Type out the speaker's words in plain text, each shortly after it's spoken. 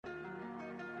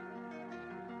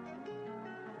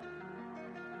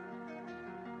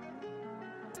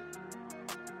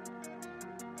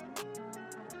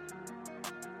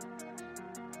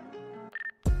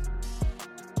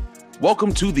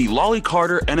Welcome to the Lolly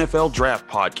Carter NFL Draft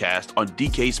Podcast on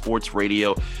DK Sports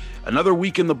Radio. Another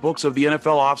week in the books of the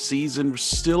NFL offseason. We're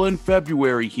still in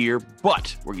February here,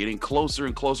 but we're getting closer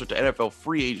and closer to NFL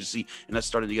free agency, and that's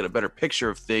starting to get a better picture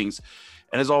of things.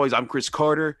 And as always, I'm Chris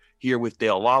Carter here with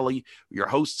Dale Lolly, your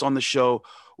hosts on the show.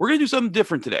 We're going to do something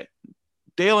different today.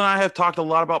 Dale and I have talked a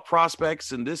lot about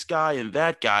prospects and this guy and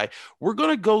that guy. We're going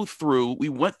to go through, we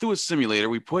went through a simulator.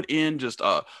 We put in just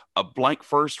a blank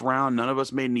first round. None of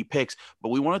us made any picks, but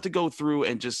we wanted to go through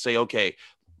and just say, okay,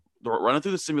 run it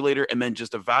through the simulator and then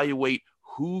just evaluate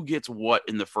who gets what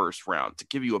in the first round to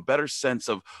give you a better sense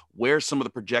of where some of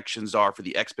the projections are for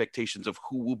the expectations of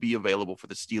who will be available for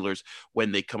the Steelers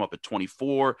when they come up at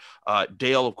 24.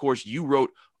 Dale, of course, you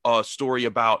wrote a story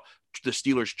about the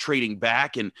Steelers trading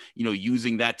back and,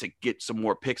 using that to get some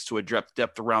more picks to address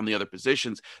depth around the other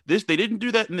positions. They didn't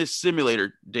do that in this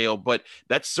simulator, Dale, but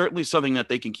that's certainly something that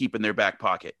they can keep in their back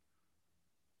pocket.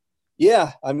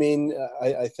 Yeah. I mean,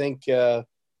 I think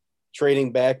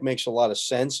trading back makes a lot of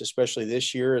sense, especially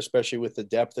this year, especially with the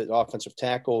depth at offensive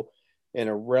tackle and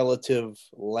a relative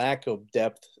lack of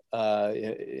depth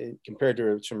compared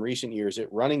to some recent years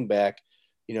at running back.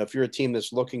 If you're a team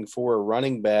that's looking for a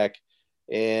running back,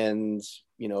 and,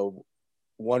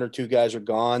 one or two guys are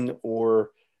gone or,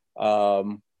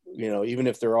 even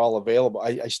if they're all available,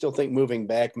 I still think moving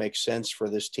back makes sense for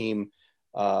this team.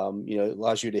 It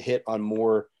allows you to hit on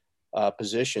more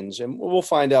positions. And we'll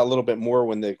find out a little bit more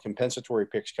when the compensatory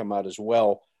picks come out as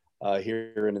well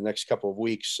here in the next couple of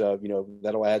weeks.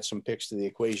 That'll add some picks to the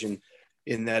equation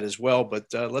in that as well. But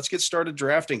let's get started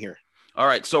drafting here. All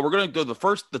right, so we're going to go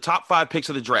the top 5 picks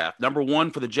of the draft. Number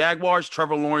 1 for the Jaguars,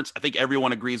 Trevor Lawrence. I think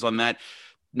everyone agrees on that.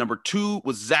 Number 2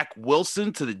 was Zach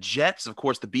Wilson to the Jets, of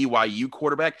course, the BYU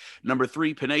quarterback. Number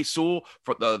 3, Penei Sewell,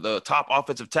 for the top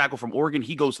offensive tackle from Oregon.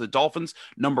 He goes to the Dolphins.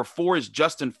 Number 4 is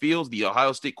Justin Fields, the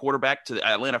Ohio State quarterback, to the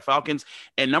Atlanta Falcons.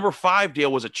 And number 5,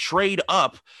 Dale, was a trade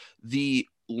up. The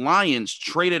Lions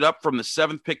traded up from the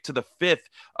 7th pick to the 5th.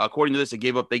 According to this, they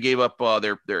gave up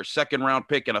their second round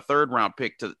pick and a third round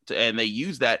pick and they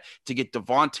used that to get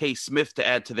Devontae Smith to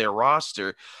add to their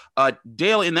roster.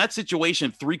 Dale, in that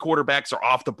situation, 3 quarterbacks are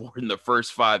off the board in the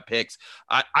first 5 picks.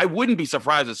 I wouldn't be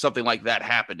surprised if something like that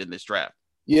happened in this draft.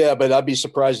 Yeah, but I'd be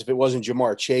surprised if it wasn't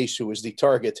Jamar Chase who was the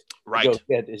target, right?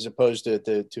 As opposed to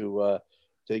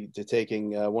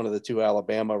taking one of the 2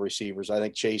 Alabama receivers. I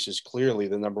think Chase is clearly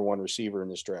the number 1 receiver in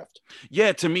this draft.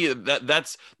 Yeah, to me,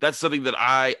 that's something that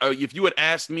if you had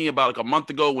asked me about like a month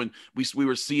ago when we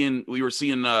were seeing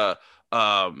Devontae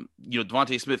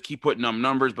Smith keep putting up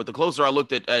numbers, but the closer I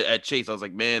looked at Chase, I was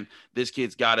like, man, this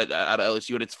kid's got it out of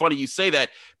LSU. And it's funny you say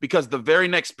that because the very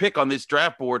next pick on this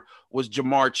draft board was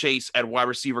Jamar Chase at wide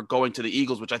receiver going to the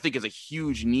Eagles, which I think is a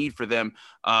huge need for them.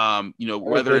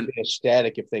 Whether it'd be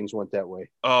ecstatic if things went that way.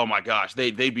 Oh my gosh,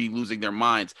 they'd be losing their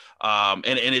minds. And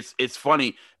it's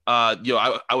funny.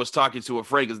 I was talking to a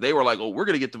friend because they were like, "Oh, we're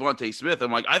gonna get Devontae Smith." I'm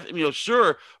like,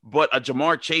 sure, but a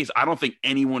Jamar Chase, I don't think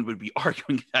anyone would be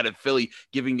arguing that at Philly,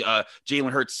 giving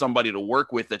Jalen Hurts somebody to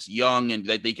work with that's young and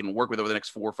that they can work with over the next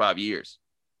 4 or 5 years.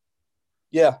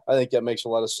 Yeah, I think that makes a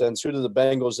lot of sense. Who do the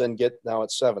Bengals then get now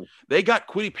at 7? They got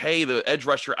Kwity Paye, the edge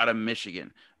rusher out of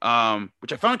Michigan,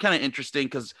 which I found kind of interesting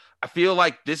because I feel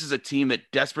like this is a team that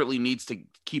desperately needs to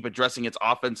keep addressing its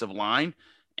offensive line.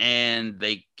 And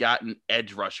they got an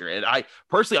edge rusher. And I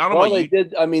personally, I don't know. Well, they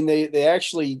did. I mean, they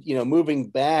actually, moving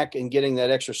back and getting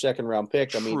that extra second round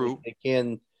pick. True. I mean, they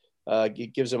can,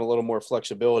 it gives them a little more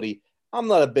flexibility. I'm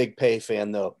not a big Paye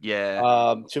fan though.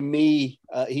 Yeah. To me,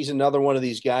 he's another one of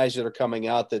these guys that are coming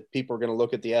out that people are going to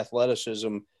look at the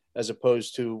athleticism as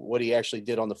opposed to what he actually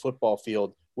did on the football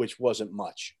field, which wasn't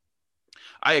much.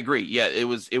 I agree. Yeah, it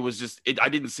was just I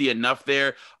didn't see enough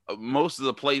there. Most of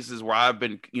the places where I've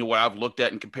been, what I've looked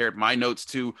at and compared my notes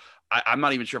to, I'm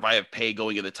not even sure if I have Paye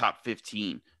going in the top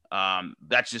 15.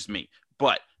 That's just me.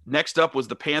 But next up was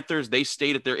the Panthers. They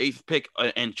stayed at their 8th pick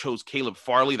and chose Caleb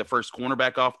Farley, the first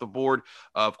cornerback off the board.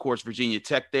 Of course, Virginia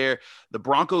Tech there. The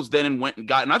Broncos then went and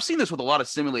got, and I've seen this with a lot of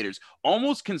simulators,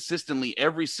 almost consistently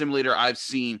every simulator I've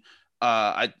seen,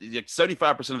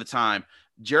 75% of the time,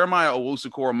 Jeremiah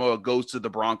Owusu-Koramoah goes to the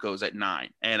Broncos at 9.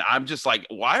 And I'm just like,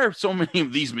 why are so many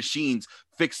of these machines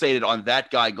fixated on that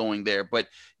guy going there? But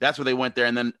that's where they went there.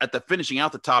 And then at the finishing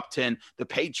out the top 10, the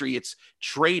Patriots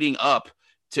trading up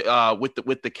to with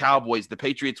the Cowboys. The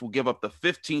Patriots will give up the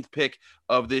 15th pick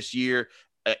of this year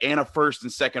and a first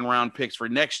and second round picks for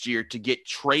next year to get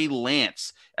Trey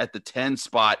Lance at the 10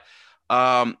 spot.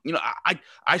 I'm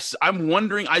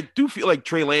wondering, I do feel like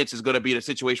Trey Lance is going to be in a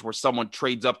situation where someone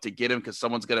trades up to get him because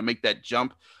someone's going to make that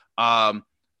jump.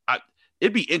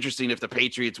 It'd be interesting if the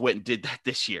Patriots went and did that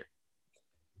this year.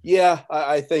 Yeah,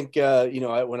 I think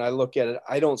when I look at it,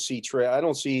 I don't see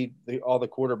all the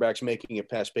quarterbacks making it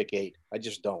past pick 8. I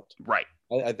just don't. Right.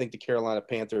 I think the Carolina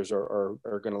Panthers are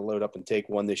going to load up and take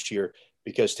one this year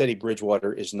because Teddy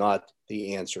Bridgewater is not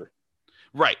the answer.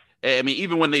 Right. I mean,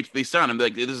 even when they signed him,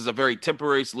 like this is a very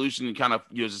temporary solution, and kind of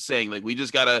just saying like we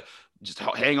just gotta just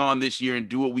hang on this year and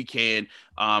do what we can.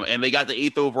 And they got the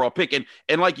 8th overall pick,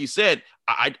 and like you said,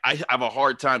 I have a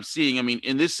hard time seeing. I mean,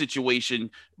 in this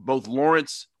situation, both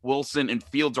Lawrence, Wilson, and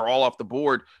Fields are all off the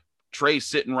board. Trey's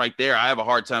sitting right there. I have a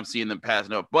hard time seeing them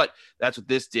passing up, but that's what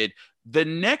this did. The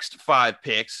next 5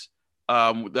 picks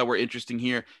that were interesting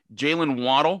here: Jalen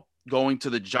Waddle going to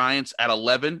the Giants at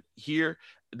 11 here.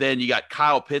 Then you got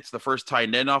Kyle Pitts, the first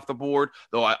tight end off the board,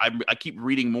 though I keep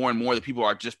reading more and more that people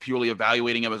are just purely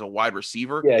evaluating him as a wide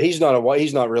receiver. Yeah, he's not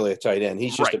really a tight end.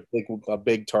 He's just right. a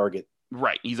big target.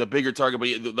 Right. He's a bigger target,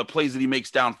 but the plays that he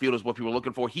makes downfield is what people are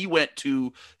looking for. He went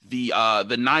to the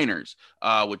Niners,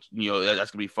 which, that's going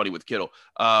to be funny with Kittle.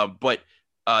 But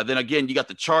then again, you got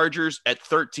the Chargers at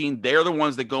 13. They're the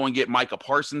ones that go and get Micah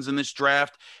Parsons in this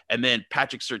draft. And then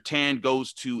Patrick Surtain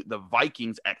goes to the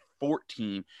Vikings at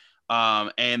 14.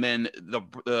 And then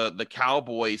the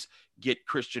Cowboys get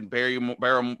Christian Barmore,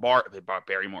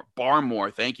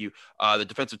 thank you, the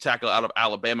defensive tackle out of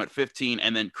Alabama at 15,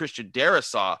 and then Christian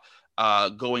Darrisaw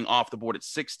going off the board at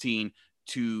 16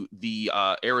 to the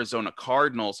Arizona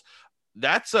Cardinals.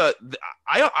 That's I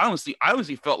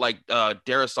honestly felt like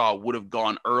Darrisaw would have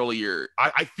gone earlier.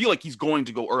 I feel like he's going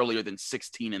to go earlier than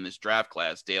 16 in this draft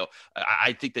class, Dale.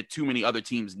 I think that too many other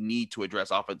teams need to address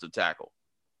offensive tackle.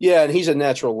 Yeah, and he's a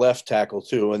natural left tackle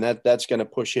too, and that's going to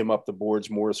push him up the boards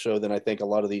more so than I think a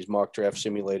lot of these mock draft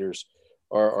simulators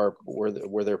are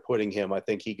where they're putting him. I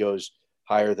think he goes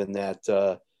higher than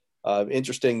that.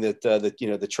 Interesting that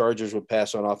the Chargers would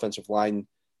pass on offensive line,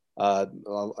 an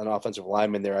offensive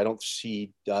lineman there. I don't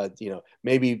see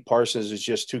maybe Parsons is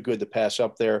just too good to pass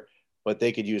up there, but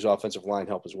they could use offensive line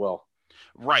help as well.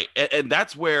 Right, and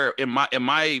that's where in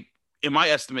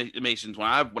my estimations, when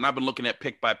I've been looking at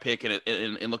pick by pick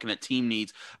and looking at team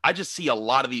needs, I just see a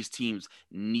lot of these teams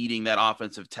needing that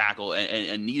offensive tackle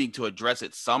and needing to address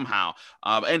it somehow.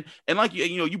 And like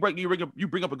you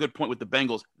bring up a good point with the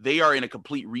Bengals. They are in a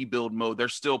complete rebuild mode. They're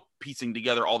still piecing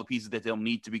together all the pieces that they'll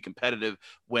need to be competitive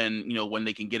when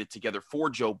they can get it together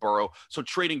for Joe Burrow. So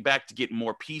trading back to get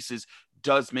more pieces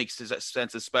does make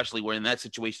sense, especially when in that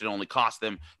situation it only cost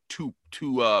them two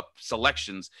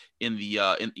selections in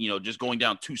the just going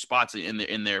down 2 spots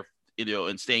in their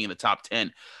and staying in the top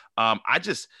 10. I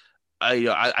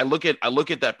look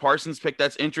at that Parsons pick.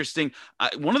 That's interesting.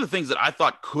 One of the things that I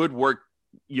thought could work,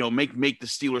 make the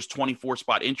Steelers 24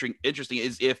 spot interesting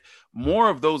is if more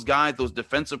of those guys, those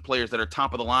defensive players that are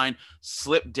top of the line,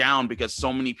 slip down because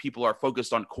so many people are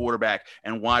focused on quarterback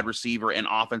and wide receiver and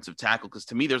offensive tackle. Because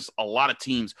to me, there's a lot of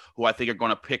teams who I think are going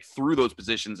to pick through those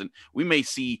positions, and we may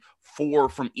see 4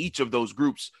 from each of those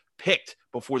groups picked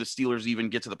before the Steelers even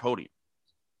get to the podium.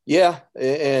 Yeah,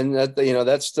 and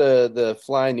that's the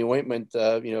fly in the ointment.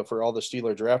 For all the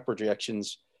Steeler draft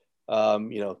projections.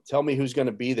 Tell me who's going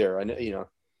to be there. And,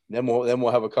 then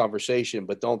we'll have a conversation,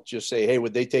 but don't just say, hey,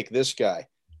 would they take this guy?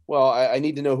 Well, I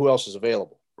need to know who else is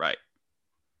available. Right.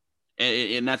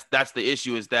 And that's the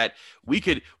issue, is that we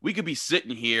could be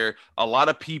sitting here. A lot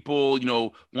of people,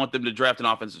 want them to draft an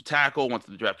offensive tackle, want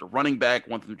them to draft a running back,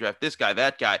 want them to draft this guy,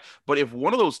 that guy. But if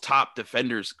one of those top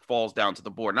defenders falls down to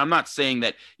the board, and I'm not saying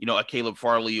that, a Caleb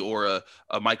Farley or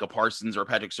a Micah Parsons or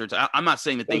Patrick Surtain, I'm not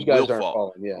saying that those they will fall.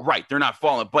 Falling, yeah. Right. They're not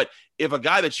falling. But if a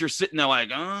guy that you're sitting there like,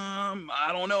 I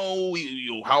don't know,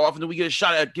 how often do we get a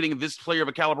shot at getting this player of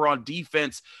a caliber on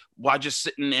defense while just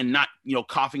sitting and not,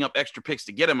 coughing up extra picks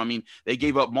to get him? I mean, they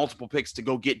gave up multiple picks to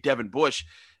go get Devin Bush.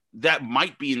 That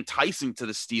might be enticing to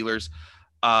the Steelers.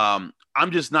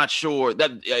 I'm just not sure.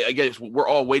 That, I guess, we're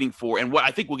all waiting for. And what I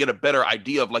think we'll get a better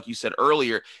idea of, like you said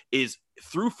earlier, is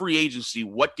through free agency,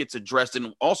 what gets addressed,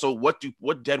 and also what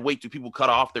dead weight do people cut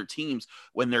off their teams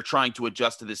when they're trying to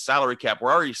adjust to this salary cap.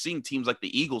 We're already seeing teams like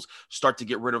the Eagles start to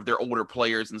get rid of their older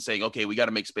players and saying, okay, we got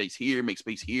to make space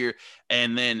here.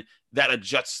 And then that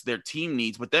adjusts their team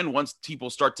needs. But then once people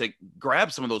start to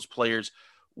grab some of those players,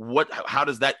 how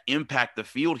does that impact the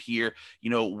field here?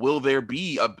 Will there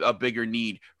be a bigger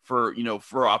need for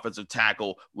offensive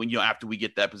tackle when, after we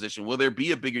get that position? Will there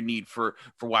be a bigger need for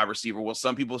wide receiver? Well,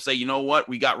 some people say, you know what,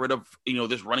 we got rid of,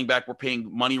 this running back we're paying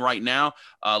money right now.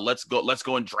 Let's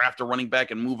go and draft a running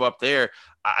back and move up there.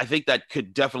 I think that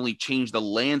could definitely change the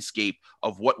landscape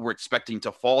of what we're expecting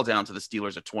to fall down to the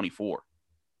Steelers at 24.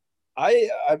 I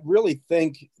really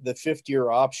think the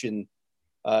 5th-year option,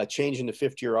 changing the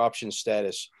 5th-year option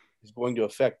status is going to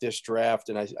affect this draft.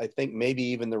 And I think maybe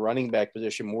even the running back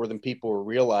position more than people are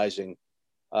realizing.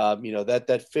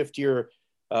 That fifth year,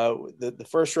 the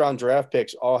first round draft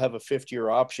picks all have a fifth year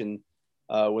option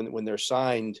when they're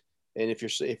signed. And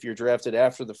if you're drafted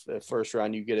after the first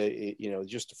round, you get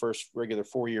just the first regular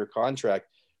 4-year contract.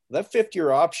 That fifth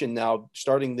year option now,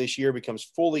 starting this year, becomes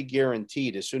fully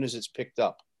guaranteed as soon as it's picked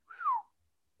up.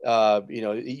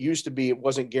 It used to be it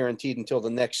wasn't guaranteed until the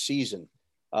next season.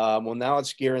 Well, now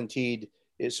it's guaranteed.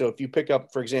 So if you pick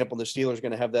up, for example, the Steelers are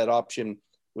going to have that option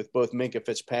with both Minkah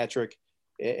Fitzpatrick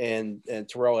and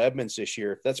Terrell Edmunds this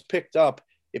year. If that's picked up,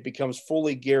 it becomes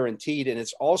fully guaranteed. And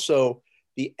it's also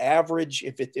the average.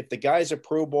 If the guy's a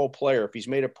Pro Bowl player, if he's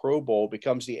made a Pro Bowl, it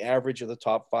becomes the average of the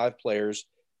top 5 players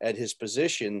at his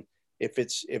position.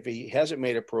 If he hasn't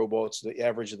made a Pro Bowl, it's the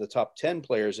average of the top 10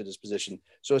 players at his position.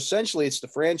 So essentially it's the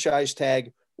franchise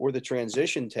tag or the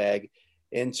transition tag.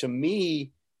 And to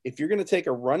me, if you're going to take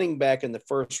a running back in the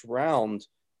first round,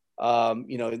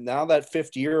 now that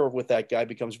fifth year with that guy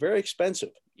becomes very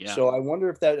expensive. Yeah. So I wonder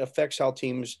if that affects how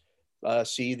teams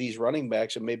see these running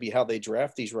backs and maybe how they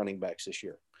draft these running backs this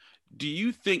year. Do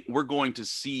you think we're going to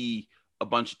see a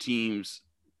bunch of teams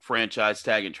franchise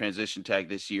tag and transition tag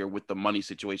this year with the money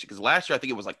situation? Because last year, I think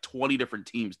it was like 20 different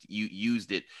teams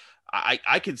used it.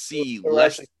 I could see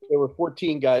there were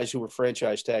 14 guys who were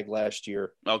franchise tagged last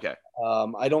year. Okay.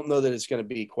 I don't know that it's going to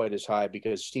be quite as high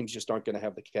because teams just aren't going to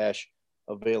have the cash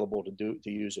available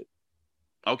to use it.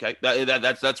 Okay.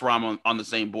 That's where I'm on the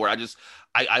same board.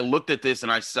 I looked at this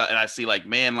and I see like,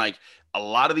 man, like a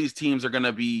lot of these teams are going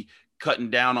to be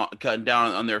cutting down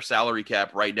on their salary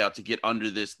cap right now to get under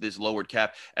this lowered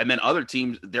cap. And then other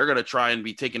teams, they're going to try and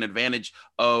be taking advantage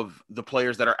of the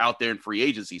players that are out there in free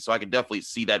agency. So I can definitely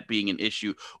see that being an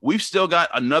issue. We've still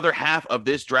got another half of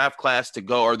this draft class to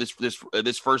go, or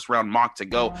this first round mock to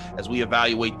go as we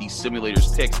evaluate these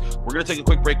simulators picks. We're going to take a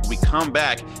quick break. When we come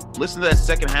back, listen to that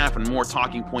second half and more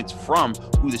talking points from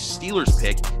who the Steelers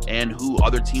pick and who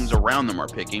other teams around them are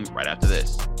picking right after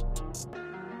this.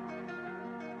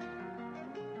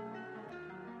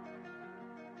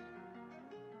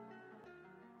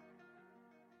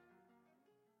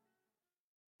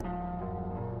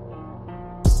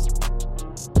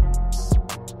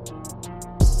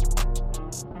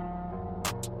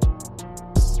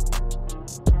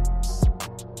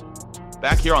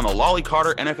 Back here on the Lolly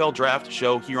Carter NFL Draft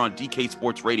Show here on DK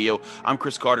Sports Radio. I'm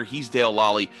Chris Carter. He's Dale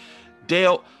Lolly.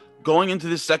 Dale, going into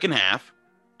this second half,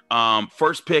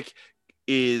 first pick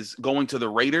is going to the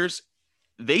Raiders.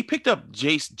 They picked up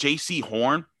J.C.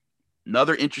 Horn.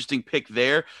 Another interesting pick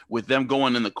there with them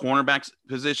going in the cornerback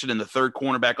position and the third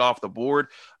cornerback off the board.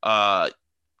 I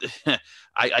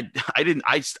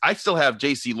still have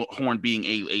J.C. Horn being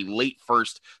a late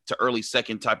first to early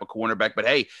second type of cornerback, but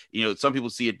hey, some people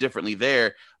see it differently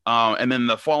there. And then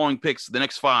the following picks, the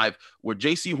next 5 were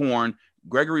J.C. Horn,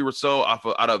 Gregory Rousseau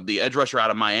out of the edge rusher out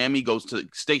of Miami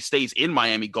stays in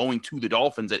Miami, going to the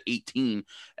Dolphins at 18.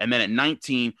 And then at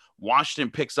 19, Washington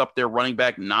picks up their running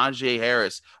back, Najee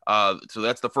Harris. So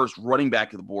that's the first running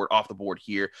back off the board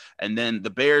here. And then the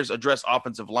Bears address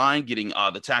offensive line, getting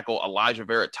the tackle Elijah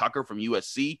Vera Tucker from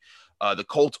USC. The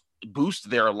Colts boost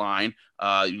their line.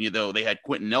 They had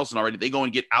Quentin Nelson already. They go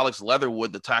and get Alex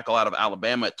Leatherwood, the tackle out of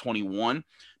Alabama, at 21.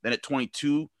 Then at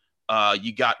 22,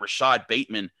 you got Rashad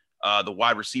Bateman, the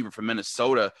wide receiver from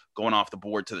Minnesota, going off the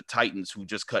board to the Titans, who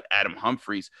just cut Adam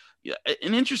Humphries. Yeah,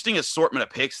 an interesting assortment of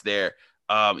picks there.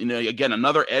 Again,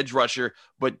 another edge rusher,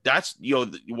 but that's,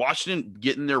 Washington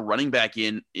getting their running back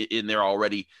in there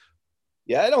already.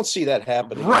 Yeah, I don't see that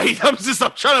happening. Right. I'm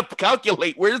trying to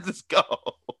calculate, where does this go?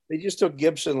 They just took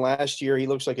Gibson last year. He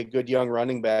looks like a good young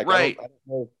running back. Right. I don't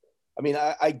know. I mean,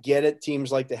 I get it.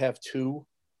 Teams like to have 2.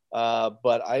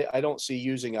 But I don't see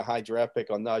using a high draft pick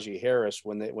on Najee Harris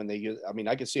when they use. I mean,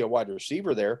 I could see a wide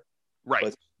receiver there,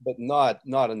 right? But not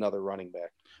another running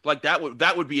back. Like that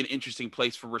would be an interesting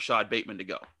place for Rashad Bateman to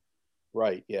go.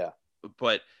 Right. Yeah.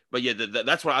 But yeah,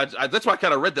 that's why I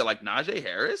kind of read that, like, Najee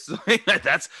Harris.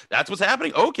 that's what's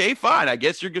happening. Okay, fine. I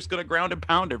guess you're just gonna ground and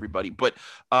pound everybody. But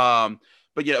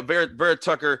yeah, Vera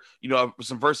Tucker,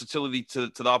 some versatility to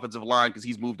the offensive line because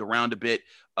he's moved around a bit.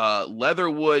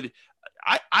 Leatherwood.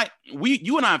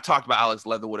 You and I have talked about Alex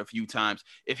Leatherwood a few times.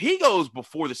 If he goes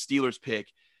before the Steelers pick,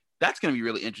 that's going to be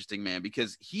really interesting, man,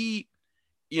 because he,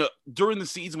 during the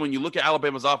season, when you look at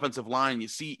Alabama's offensive line, you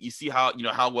see how,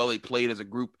 how well they played as a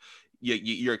group.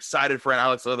 You're excited for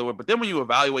Alex Leatherwood, but then when you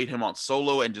evaluate him on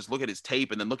solo and just look at his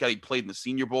tape and then look at how he played in the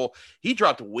Senior Bowl, he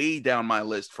dropped way down my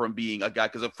list from being a guy.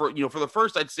 Because for the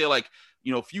first, I'd say, like,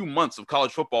 a few months of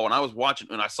college football, when I was watching,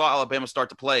 when I saw Alabama start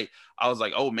to play, I was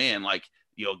like, oh man, like,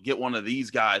 get one of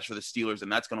these guys for the Steelers,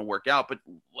 and that's going to work out. But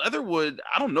Leatherwood,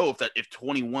 I don't know if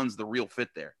 21's the real fit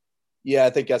there. Yeah, I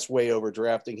think that's way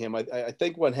overdrafting him. I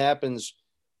think what happens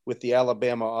with the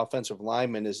Alabama offensive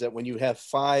linemen is that when you have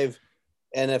 5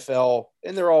 NFL,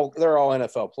 and they're all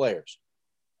NFL players,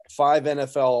 5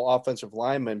 NFL offensive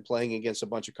linemen playing against a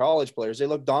bunch of college players, they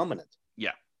look dominant.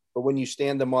 Yeah. But when you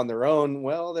stand them on their own,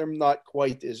 well, they're not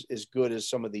quite as good as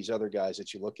some of these other guys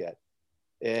that you look at.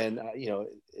 And,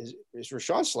 is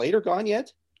Rashawn Slater gone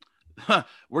yet?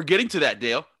 We're getting to that,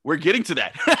 Dale. We're getting to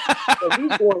that.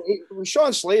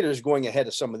 Rashawn Slater is going ahead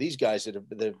of some of these guys that have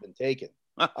been taken.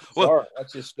 Sorry,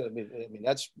 that's just. I mean,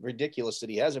 that's ridiculous that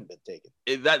he hasn't been taken.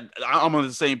 I'm on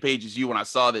the same page as you when I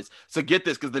saw this. So get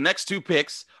this, because the next 2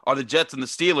 picks are the Jets and the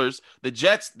Steelers. The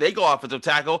Jets, they go offensive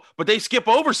tackle, but they skip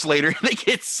over Slater and they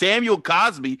get Samuel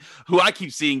Cosby, who I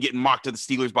keep seeing getting mocked to the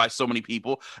Steelers by so many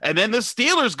people. And then the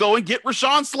Steelers go and get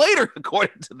Rashawn Slater.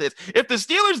 According to this, if the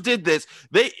Steelers did this,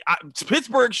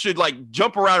 Pittsburgh should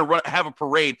jump around and have a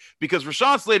parade, because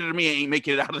Rashawn Slater to me ain't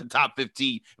making it out of the top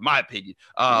 15, in my opinion.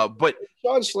 But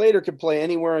Rashawn Slater could play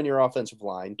anywhere on your offensive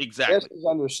line. Exactly. Yes, he's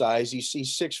undersized. He's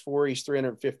 6'4", he's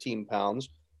 315 pounds,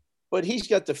 but he's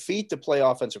got the feet to play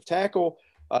offensive tackle.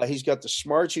 He's got the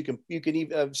smarts. You can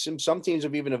even some teams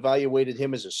have even evaluated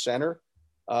him as a center.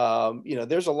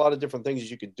 There's a lot of different things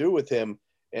you could do with him,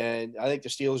 and I think the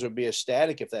Steelers would be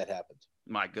ecstatic if that happened.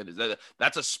 My goodness,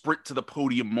 that's a sprint to the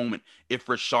podium moment if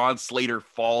Rashawn Slater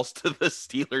falls to the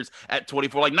Steelers at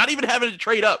 24. Not even having to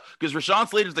trade up, because Rashawn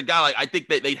Slater's the guy. I think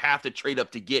that they'd have to trade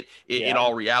up to get in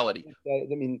all reality. I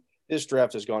mean, this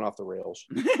draft has gone off the rails.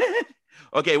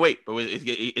 Okay, wait, but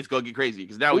it's going to get crazy,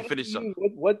 because now we finished up.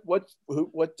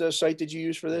 What site did you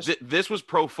use for this? This was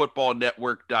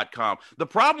ProFootballNetwork.com. The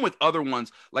problem with other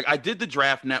ones, I did the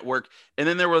Draft Network, and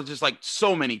then there was just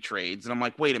so many trades, and I'm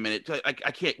like, wait a minute,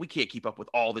 we can't keep up with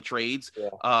all the trades. Yeah.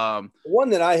 The one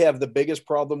that I have the biggest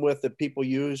problem with that people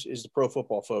use is the Pro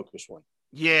Football Focus one.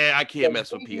 Yeah, I can't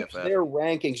mess with PFF. Their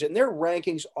rankings, and their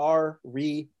rankings are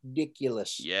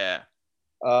ridiculous. Yeah.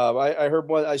 I heard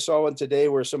one. I saw one today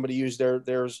where somebody used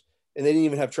theirs, and they didn't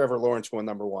even have Trevor Lawrence going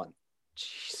number 1.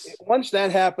 Jeez. Once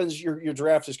that happens, your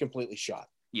draft is completely shot.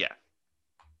 Yeah,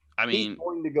 I mean, he's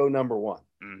going to go number 1.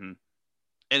 Mm-hmm.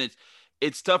 And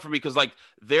it's tough for me, because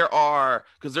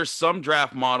there's some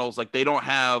draft models they don't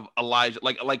have Elijah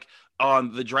like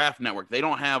on the Draft Network, they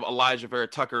don't have Elijah Vera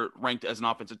Tucker ranked as an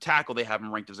offensive tackle. They have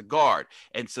him ranked as a guard,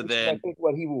 and so then I think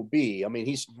what he will be. I mean,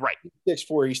 he's right.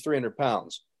 6'4", he's 300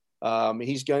 pounds.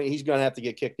 He's going to have to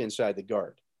get kicked inside the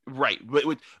guard. Right. But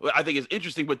I think it's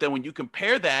interesting. But then when you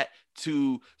compare that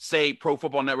to, say, Pro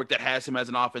Football Network that has him as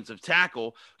an offensive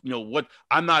tackle, you and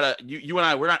I,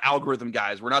 we're not algorithm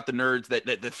guys. We're not the nerds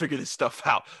that figure this stuff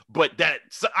out. But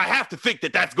I have to think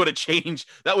that's going to change.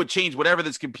 That would change whatever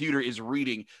this computer is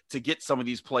reading to get some of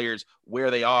these players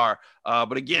where they are.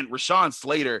 But again, Rashawn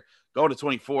Slater, go to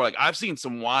 24. I've seen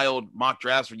some wild mock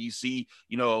drafts where you see,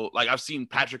 I've seen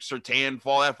Patrick Surtain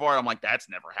fall that far. I'm like, that's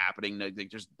never happening.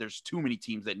 There's too many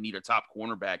teams that need a top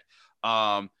cornerback.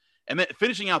 And then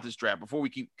finishing out this draft before we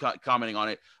keep commenting on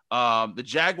it, the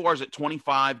Jaguars at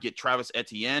 25 get Travis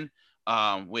Etienne,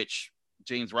 which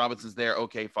James Robinson's there.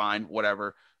 Okay, fine,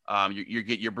 whatever.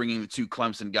 You're bringing the 2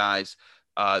 Clemson guys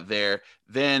there.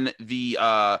 Then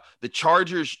the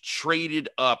Chargers traded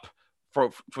up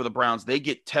for the Browns. They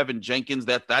get Tevin Jenkins.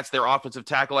 That's their offensive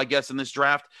tackle, I guess, in this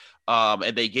draft.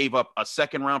 And they gave up a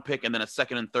 2nd-round pick and then a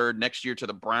 2nd and 3rd next year to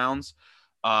the Browns.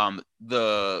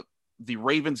 The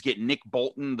Ravens get Nick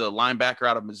Bolton, the linebacker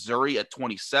out of Missouri, at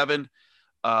 27.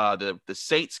 The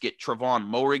Saints get Trevon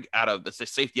Moehrig out of the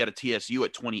safety out of TSU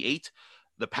at 28.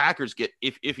 The Packers get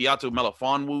Ifeatu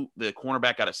Melifonwu, the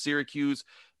cornerback out of Syracuse.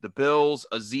 The Bills,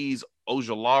 Azeez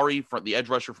Ojulari, the edge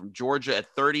rusher from Georgia, at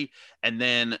 30. And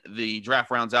then the draft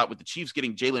rounds out with the Chiefs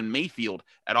getting Jalen Mayfield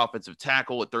at offensive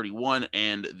tackle at 31,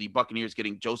 and the Buccaneers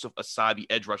getting Joseph Asai, the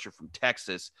edge rusher from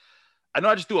Texas. I know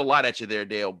I just threw a lot at you there,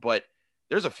 Dale, but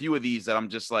there's a few of these that I'm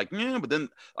just like, yeah, but then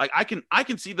I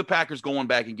can see the Packers going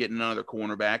back and getting another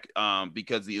cornerback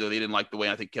because they didn't like the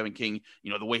way, I think, Kevin King,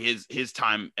 the way his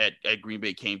time at Green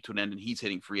Bay came to an end and he's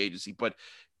hitting free agency. But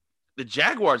the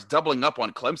Jaguars doubling up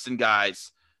on Clemson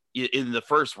guys in the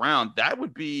first round, that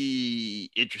would be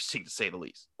interesting to say the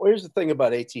least. Well, here's the thing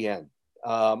about ATN.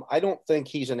 I don't think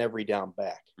he's an every down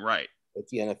back. Right. At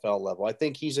the NFL level. I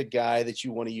think he's a guy that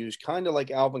you want to use kind of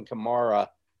like Alvin Kamara,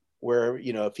 where,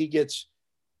 if he gets,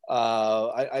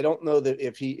 I don't know that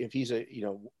if he's a,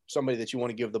 somebody that you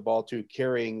want to give the ball to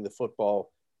carrying the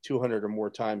football 200 or more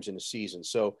times in a season.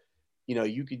 So,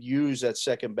 you could use that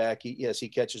second back.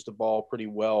 He catches the ball pretty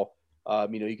well.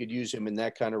 You could use him in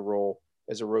that kind of role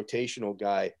as a rotational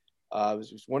guy.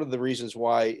 It's one of the reasons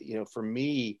why, for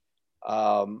me,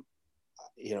 um,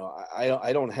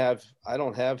 I don't have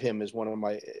him as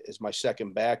as my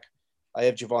second back. I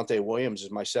have Javonte Williams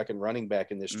as my second running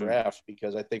back in this draft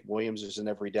because I think Williams is an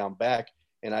every down back.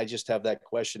 And I just have that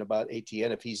question about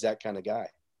ATN if he's that kind of guy.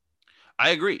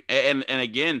 I agree, and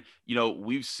again,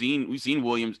 we've seen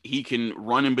Williams. He can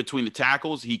run in between the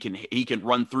tackles. He can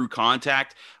run through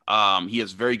contact. He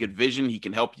has very good vision. He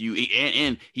can help you,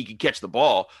 and he can catch the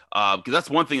ball. Because that's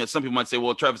one thing that some people might say.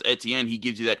 Well, Travis Etienne, he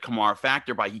gives you that Kamara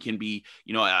factor by he can be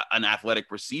an athletic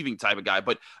receiving type of guy.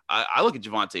 But I look at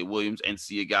Javonte Williams and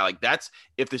see a guy like that's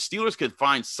if the Steelers could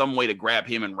find some way to grab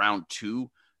him in round 2.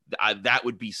 That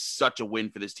would be such a win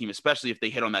for this team, especially if they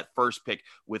hit on that first pick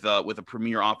with a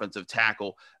premier offensive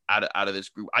tackle out of this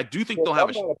group. I do think they'll have.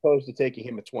 I'm not opposed to taking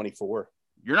him at 24.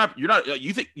 You're not.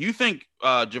 You think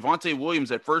Javonte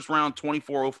Williams at first round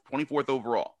 24th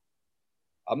overall?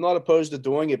 I'm not opposed to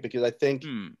doing it because I think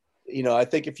I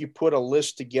think if you put a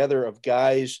list together of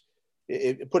guys,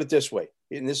 put it this way,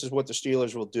 and this is what the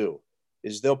Steelers will do,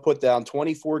 is they'll put down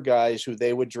 24 guys who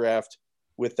they would draft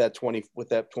with that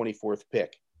 24th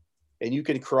pick. And you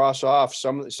can cross off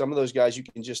some of those guys. You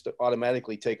can just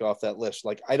automatically take off that list.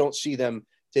 Like I don't see them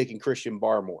taking Christian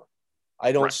Barmore.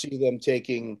 I don't see them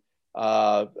taking.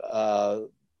 Let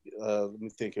me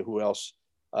think of who else.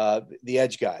 The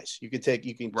edge guys. You can take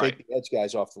the edge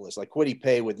guys off the list. Like Kwity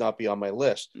Paye would not be on my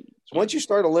list. So once you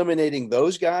start eliminating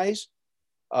those guys,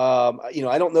 I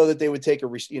don't know that they would take a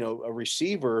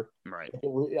receiver. Right.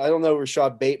 I don't know if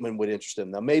Rashad Bateman would interest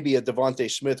him. Now maybe a Devontae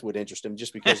Smith would interest him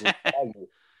just because of the value.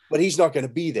 But he's not going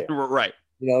to be there. Right.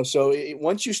 So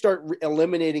once you start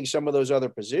eliminating some of those other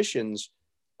positions,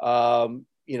 I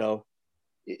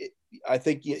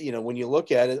think, when you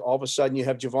look at it, all of a sudden you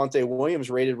have Javonte Williams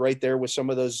rated right there with some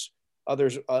of those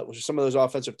others, some of those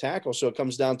offensive tackles. So it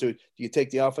comes down to, do you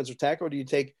take the offensive tackle or do you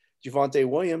take Javonte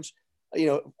Williams?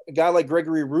 A guy like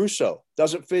Gregory Rousseau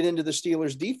doesn't fit into the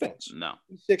Steelers defense. No.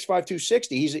 He's 6'5",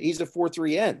 260. He's a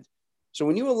 4.3 end. So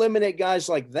when you eliminate guys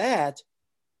like that,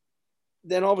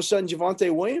 then all of a sudden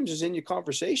Javonte Williams is in your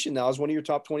conversation now as one of your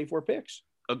top 24 picks.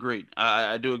 Agreed.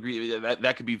 I do agree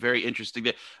that could be very interesting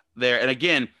there. And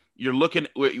again,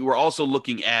 we're also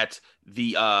looking at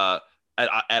the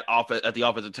at the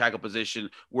offensive tackle position.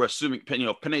 We're assuming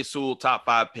Penei Sewell, top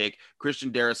 5 pick.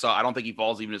 Christian Darrisaw, I don't think he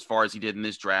falls even as far as he did in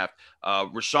this draft.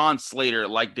 Rashawn Slater,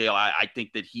 like Dale, I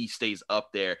think that he stays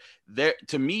up there.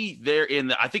 To me,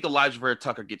 I think Elijah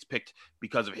Vera-Tucker gets picked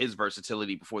because of his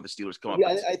versatility before the Steelers come up.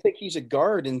 Yeah, I think he's a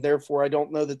guard, and therefore I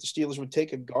don't know that the Steelers would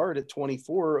take a guard at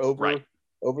 24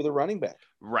 over the running back.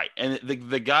 Right. And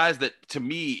the guys that, to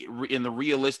me, in the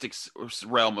realistic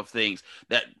realm of things,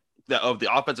 that of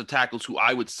the offensive tackles who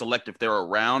I would select if they're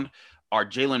around are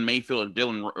Jalen Mayfield and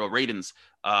Dylan Radins.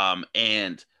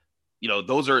 And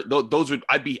those would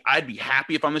I'd be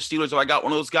happy if I'm the Steelers if I got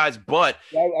one of those guys, but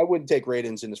I wouldn't take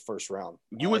Radins in his first round.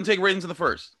 You wouldn't take Radins in the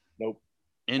first? Nope.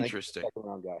 Interesting. Second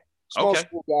round guy. Small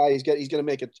school guy. He's going to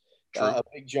make a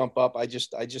big jump up. I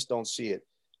just don't see it.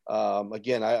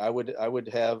 Again, I would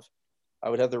have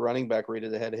the running back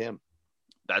rated ahead of him.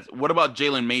 What about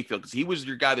Jalen Mayfield? Because he was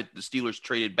your guy that the Steelers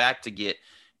traded back to get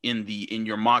in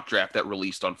your mock draft that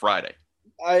released on Friday.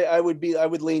 I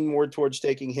would lean more towards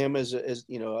taking him as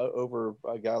over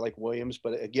a guy like Williams,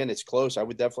 but again, it's close. I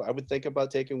would think about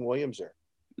taking Williams there.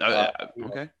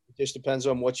 Okay. It just depends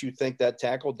on what you think that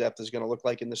tackle depth is going to look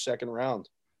like in the second round.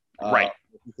 Right.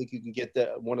 If you think you can get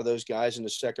one of those guys in the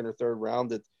second or third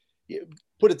round,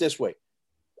 put it this way.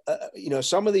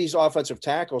 Some of these offensive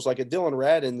tackles, like a Dylan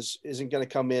Radins, isn't going to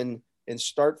come in and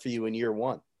start for you in year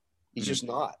one. He's just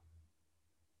not.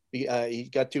 He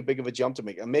got too big of a jump to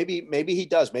make. Maybe he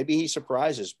does. Maybe he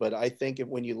surprises. But I think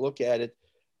when you look at it,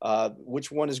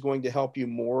 which one is going to help you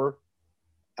more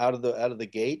out of the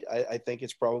gate? I think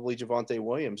it's probably Javonte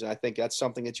Williams, and I think that's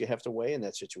something that you have to weigh in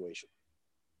that situation.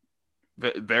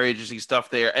 Very interesting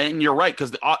stuff there, and you're right,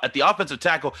 because at the offensive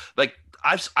tackle, like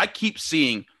I keep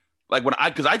seeing. Like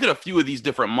because I did a few of these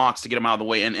different mocks to get them out of the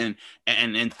way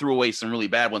and threw away some really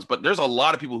bad ones. But there's a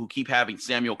lot of people who keep having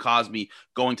Samuel Cosmi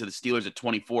going to the Steelers at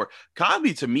 24.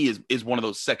 Cosmi to me is one of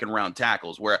those second round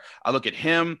tackles where I look at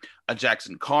him, a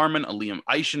Jackson Carman, a Liam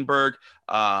Eichenberg.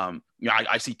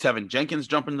 I see Tevin Jenkins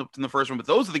jumping up in the first round, but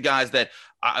those are the guys that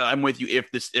I'm with you.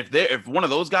 If one of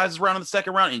those guys is around in the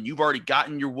second round and you've already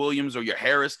gotten your Williams or your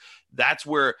Harris, that's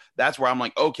where I'm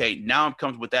like, okay, now I'm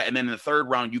comfortable with that. And then in the third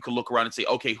round, you can look around and say,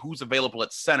 okay, who's available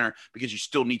at center, because you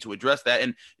still need to address that.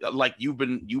 And like you've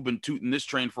been tooting this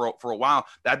train for a while,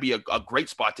 that'd be a great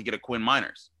spot to get a Quinn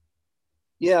Miners.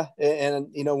 Yeah, and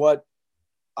you know what?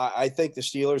 I think the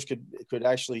Steelers could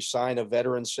actually sign a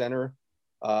veteran center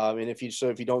And if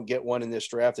you don't get one in this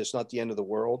draft, it's not the end of the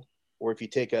world. Or if you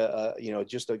take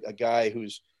just a guy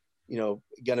who's,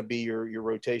 going to be your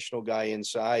rotational guy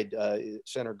inside,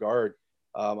 center guard.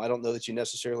 I don't know that you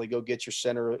necessarily go get your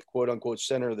center, quote unquote,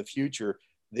 center of the future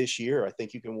this year. I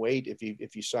think you can wait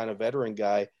if you sign a veteran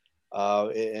guy,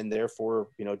 and therefore,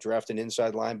 draft an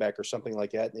inside linebacker or something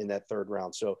like that in that third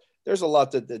round. So there's a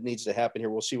lot that needs to happen here.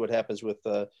 We'll see what happens with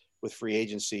free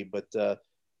agency, but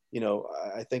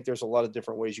I think there's a lot of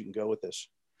different ways you can go with this.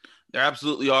 There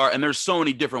absolutely are. And there's so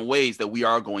many different ways that we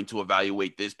are going to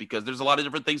evaluate this, because there's a lot of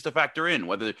different things to factor in,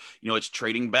 whether, it's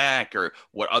trading back or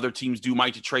what other teams do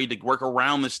might to trade to work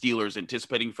around the Steelers,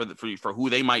 anticipating for who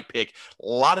they might pick. A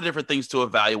lot of different things to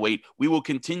evaluate. We will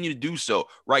continue to do so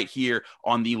right here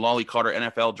on the Lolley Carter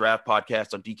NFL Draft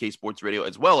Podcast on DK Sports Radio,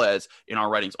 as well as in our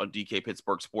writings on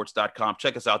DKPittsburghSports.com.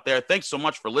 Check us out there. Thanks so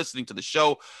much for listening to the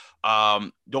show.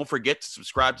 Don't forget to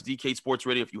subscribe to DK Sports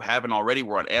Radio if you haven't already.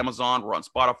 We're on Amazon, we're on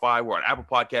Spotify, we're on Apple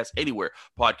Podcasts, anywhere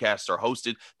podcasts are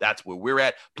hosted. That's where we're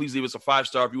at. Please leave us a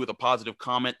 5-star review with a positive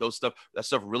comment. That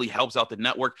stuff really helps out the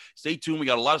network. Stay tuned. We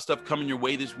got a lot of stuff coming your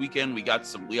way this weekend. We got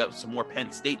some more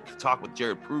Penn State talk with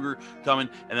Jared Kruger coming.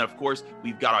 And then, of course,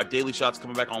 we've got our daily shots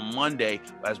coming back on Monday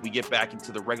as we get back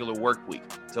into the regular work week.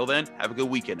 Till then, have a good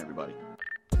weekend, everybody.